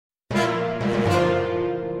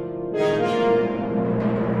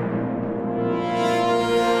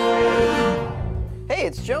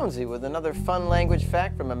Jonesy with another fun language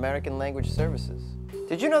fact from American Language Services.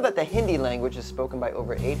 Did you know that the Hindi language is spoken by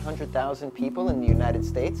over 800,000 people in the United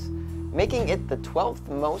States, making it the 12th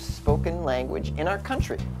most spoken language in our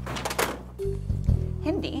country?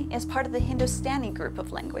 Hindi is part of the Hindustani group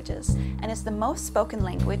of languages and is the most spoken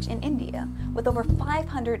language in India, with over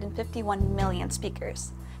 551 million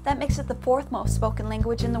speakers. That makes it the 4th most spoken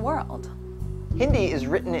language in the world. Hindi is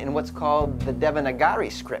written in what's called the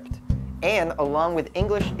Devanagari script, and along with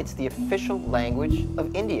English, it's the official language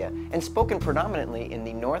of India and spoken predominantly in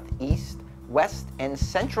the northeast, west, and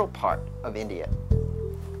central part of India.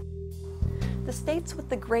 The states with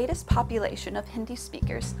the greatest population of Hindi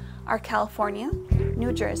speakers are California,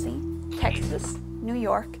 New Jersey, Texas, New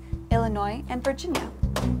York, Illinois, and Virginia.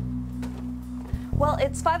 Well,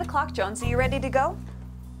 it's 5 o'clock, Jonesy. You ready to go?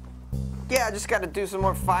 Yeah, I just got to do some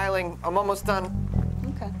more filing. I'm almost done.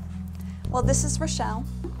 Okay. Well, this is Rochelle.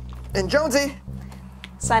 And Jonesy!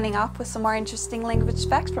 Signing off with some more interesting language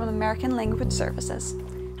facts from American Language Services.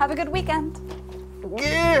 Have a good weekend.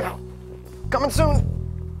 Yeah! Coming soon!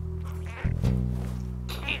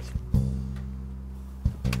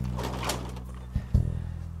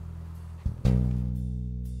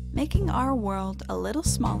 Making our world a little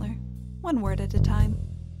smaller, one word at a time.